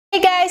Hey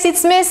guys,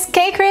 it's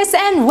Misskaykrizz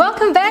and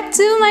welcome back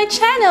to my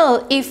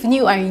channel. If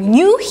you are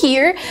new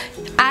here,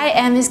 I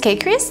am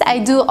Misskaykrizz. I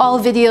do all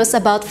videos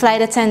about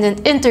flight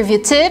attendant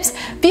interview tips,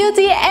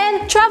 beauty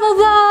and travel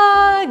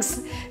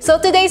vlogs.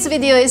 So today's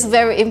video is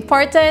very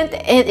important.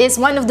 It is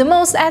one of the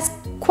most asked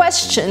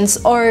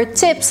questions or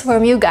tips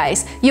from you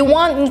guys. You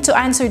want me to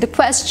answer the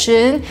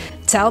question,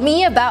 tell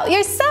me about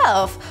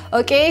yourself.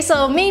 Okay,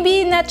 so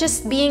maybe not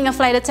just being a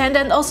flight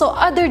attendant, also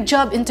other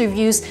job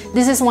interviews.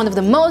 This is one of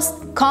the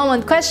most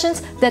common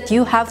questions that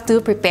you have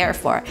to prepare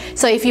for.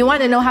 So if you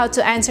want to know how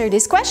to answer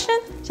this question,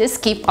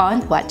 just keep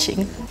on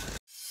watching.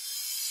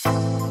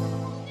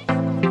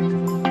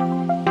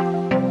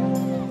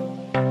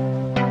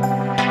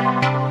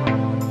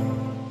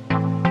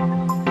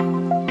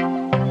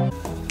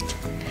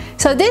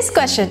 So this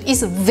question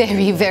is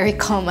very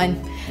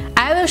common.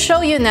 I will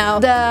show you now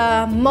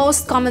the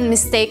most common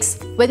mistakes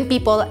when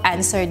people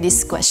answer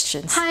these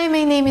questions. Hi,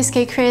 my name is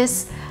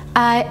Misskaykrizz.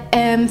 I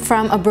am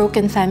from a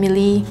broken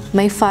family.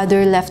 My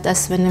father left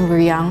us when we were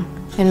young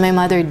and my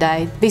mother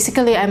died.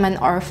 Basically, I'm an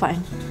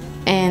orphan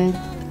and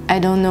I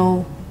don't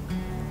know,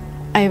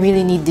 I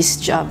really need this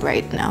job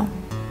right now.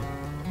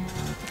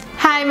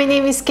 Hi, my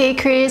name is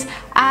Misskaykrizz.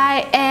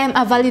 I am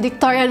a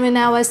valedictorian when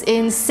I was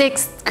in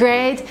 6th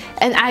grade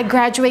and I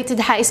graduated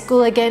high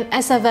school again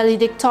as a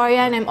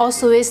valedictorian. I'm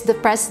also the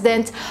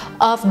president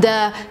of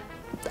the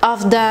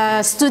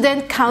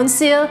student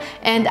council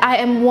and I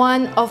am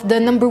one of the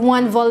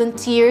 #1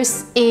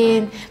 volunteers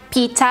in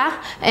PITA,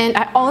 and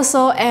I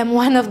also am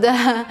one of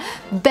the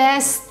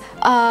best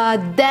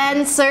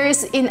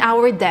dancers in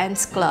our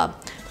dance club.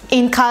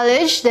 In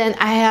college, then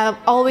I have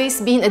always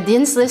been a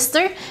Dean's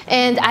Lister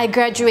and I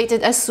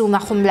graduated as summa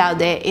cum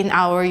laude in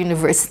our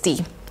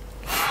university.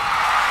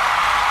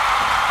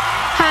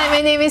 Hi, my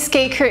name is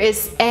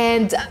Misskaykrizz,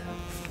 and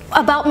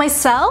about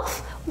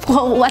myself,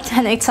 well, what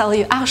can I tell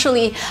you?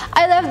 Actually,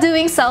 I love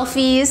doing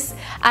selfies.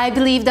 I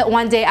believe that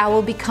one day I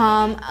will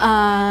become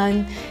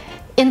an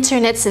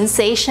internet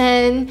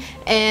sensation,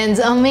 and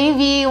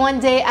maybe one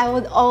day I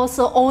would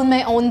also own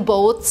my own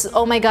boat.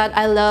 Oh my god,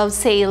 I love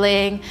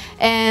sailing.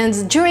 And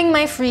during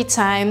my free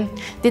time,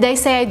 did I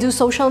say I do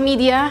social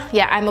media?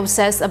 Yeah, I'm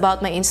obsessed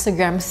about my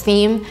Instagram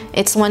theme.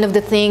 It's one of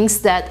the things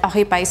that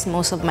occupies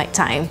most of my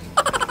time.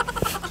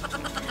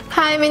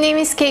 Hi, my name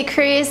is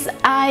Misskaykrizz.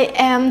 I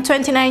am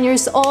 29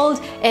 years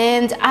old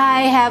and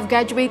I have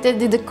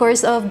graduated with the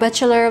course of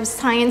Bachelor of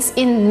Science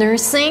in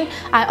Nursing.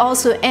 I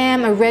also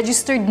am a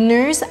registered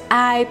nurse.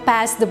 I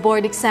passed the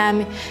board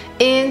exam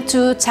in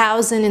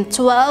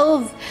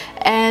 2012.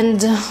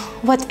 And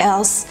what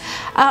else?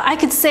 I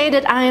could say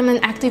that I am an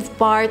active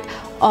part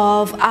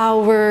of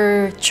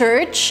our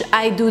church.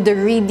 I do the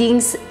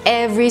readings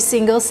every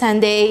single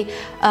Sunday.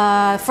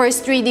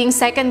 First reading,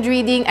 second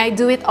reading, I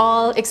do it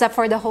all except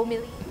for the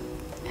homily.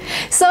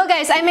 So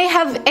guys, I may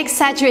have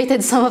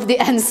exaggerated some of the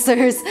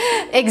answers,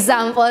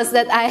 examples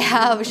that I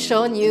have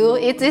shown you.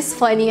 It is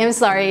funny, I'm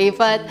sorry,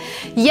 but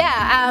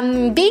yeah,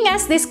 being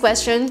asked this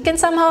question can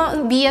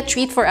somehow be a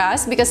treat for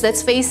us because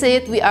let's face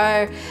it, we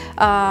are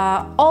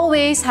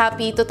always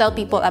happy to tell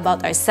people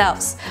about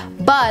ourselves.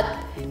 But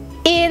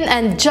in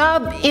a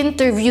job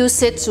interview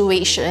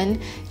situation,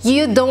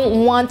 you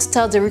don't want to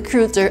tell the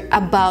recruiter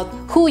about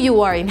who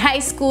you are in high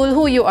school,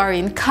 who you are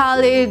in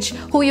college,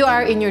 who you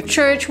are in your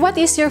church, what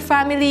is your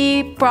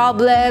family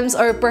problems,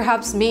 or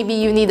perhaps maybe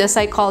you need a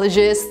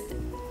psychologist,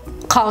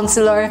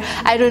 counselor,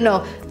 I don't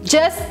know.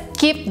 Just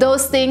keep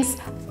those things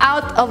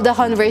out of the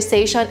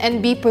conversation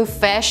and be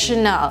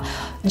professional.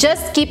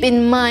 Just keep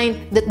in mind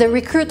that the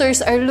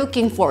recruiters are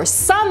looking for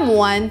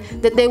someone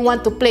that they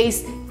want to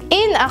place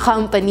in a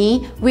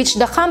company, which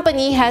the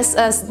company has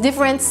a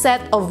different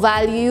set of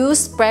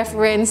values,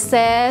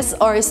 preferences,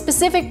 or a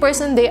specific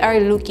person they are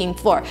looking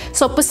for.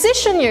 So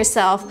position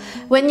yourself,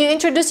 when you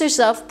introduce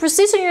yourself,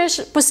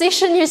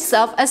 position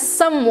yourself as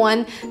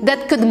someone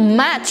that could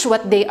match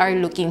what they are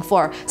looking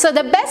for. So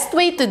the best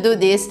way to do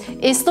this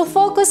is to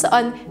focus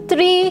on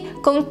 3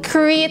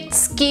 concrete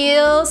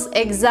skills,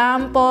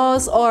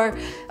 examples, or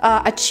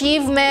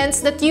achievements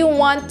that you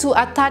want to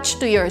attach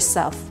to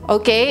yourself,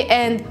 okay?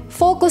 And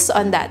focus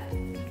on that.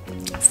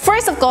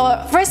 First of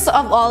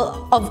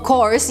all, of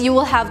course, you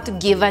will have to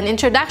give an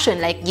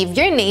introduction, like give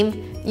your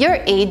name, your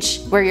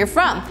age, where you're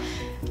from.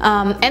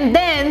 And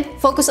then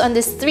focus on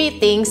these 3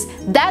 things.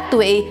 That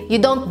way, you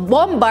don't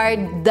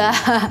bombard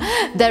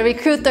the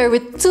recruiter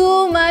with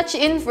too much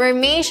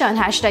information,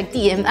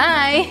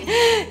 #TMI.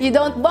 You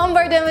don't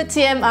bombard them with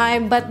TMI,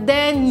 but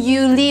then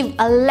you leave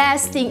a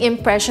lasting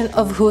impression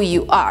of who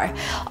you are.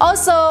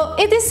 Also,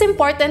 it is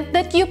important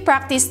that you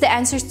practice the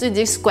answers to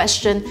this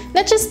question,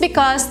 not just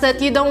because that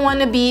you don't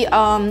want to be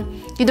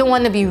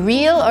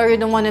real or you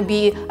don't want to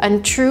be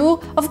untrue.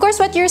 Of course,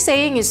 what you're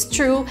saying is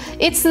true.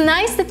 It's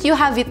nice that you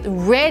have it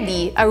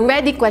ready, a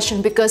ready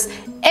question, because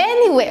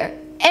anywhere,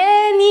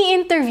 any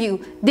interview,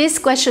 this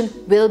question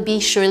will be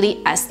surely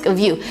asked of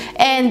you.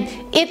 And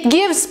it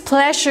gives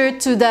pleasure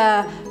to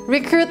the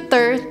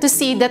recruiter to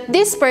see that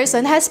this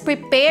person has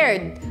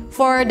prepared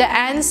for the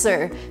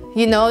answer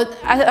you know,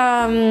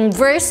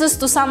 versus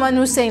to someone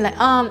who's saying like,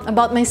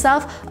 about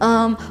myself,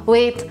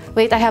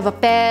 wait, I have a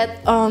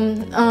pet,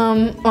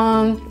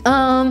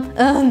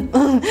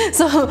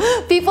 So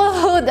people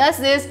who does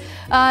this,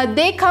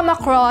 they come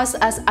across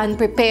as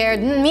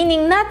unprepared,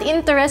 meaning not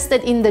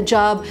interested in the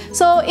job.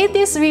 So it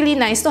is really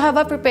nice to have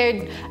a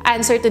prepared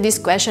answer to this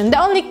question. The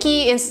only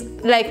key is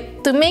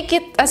like to make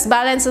it as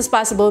balanced as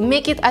possible,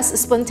 make it as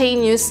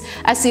spontaneous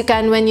as you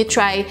can when you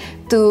try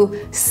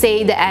to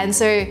say the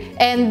answer,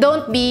 and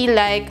don't be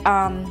like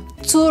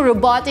too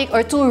robotic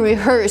or too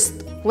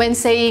rehearsed when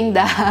saying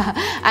the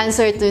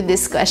answer to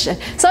this question.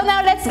 So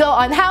now let's go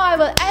on how I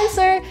will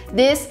answer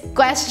this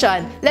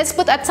question. Let's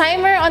put a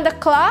timer on the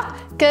clock,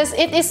 because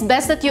it is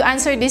best that you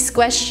answer this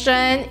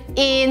question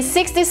in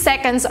 60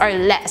 seconds or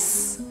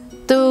less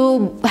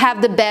to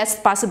have the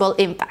best possible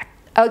impact.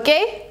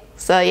 Okay?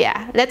 So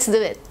yeah, let's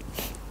do it.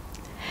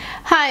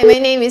 Hi, my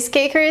name is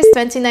Misskaykrizz,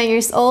 29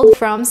 years old,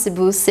 from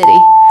Cebu City.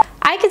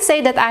 I could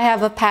say that I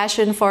have a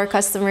passion for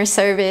customer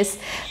service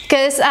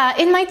because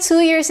in my 2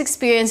 years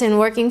experience in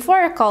working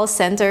for a call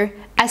center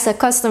as a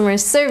customer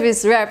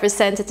service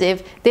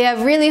representative, they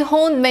have really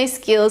honed my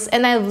skills,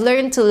 and I've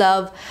learned to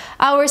love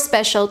our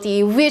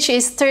specialty, which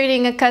is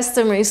turning a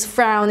customer's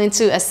frown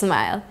into a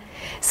smile.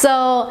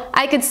 So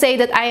I could say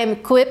that I am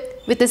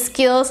equipped with the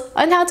skills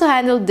on how to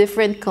handle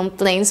different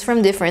complaints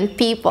from different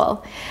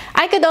people.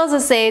 I could also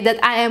say that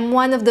I am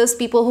one of those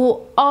people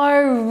who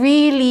are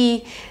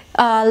really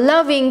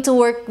loving to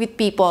work with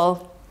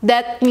people.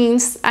 That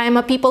means I'm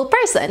a people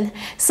person.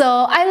 So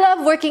I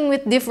love working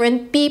with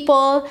different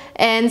people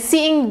and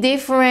seeing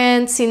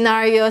different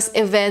scenarios,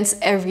 events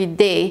every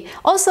day.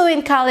 Also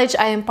in college,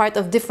 I am part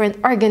of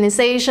different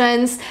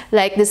organizations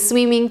like the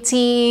swimming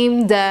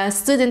team, the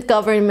student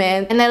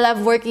government, and I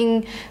love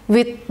working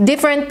with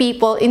different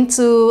people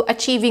into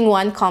achieving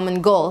one common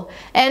goal.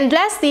 And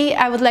lastly,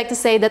 I would like to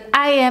say that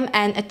I am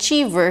an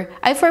achiever.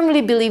 I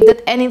firmly believe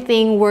that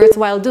anything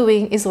worthwhile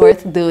doing is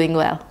worth doing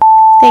well.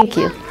 Thank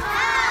you.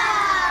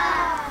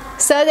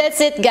 So that's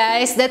it,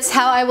 guys. That's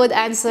how I would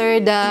answer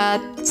the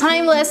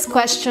timeless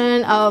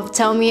question of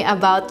tell me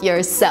about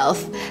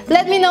yourself.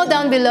 Let me know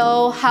down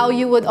below how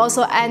you would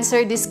also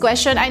answer this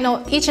question. I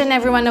know each and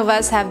every one of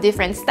us have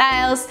different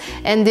styles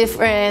and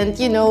different,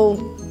 you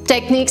know,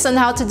 techniques on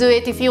how to do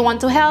it. If you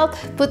want to help,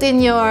 put in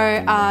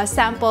your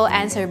sample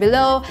answer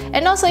below.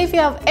 And also, if you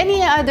have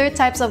any other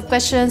types of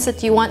questions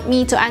that you want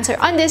me to answer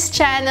on this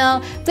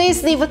channel,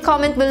 please leave a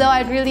comment below.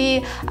 I'd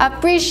really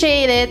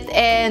appreciate it,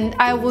 and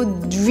I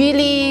would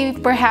really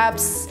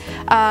perhaps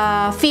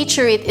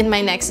feature it in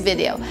my next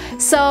video.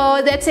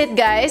 So that's it,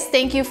 guys.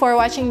 Thank you for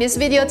watching this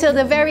video till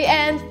the very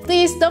end.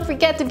 Please don't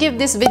forget to give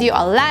this video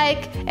a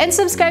like and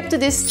subscribe to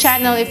this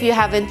channel if you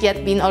haven't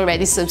yet been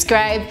already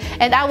subscribed.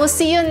 And I will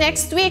see you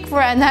next week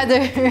for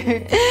another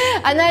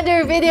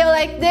another video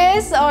like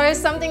this or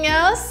something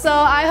else. So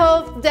I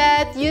hope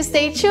that you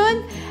stay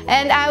tuned,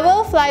 and I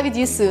will fly with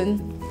you soon.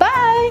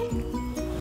 Bye!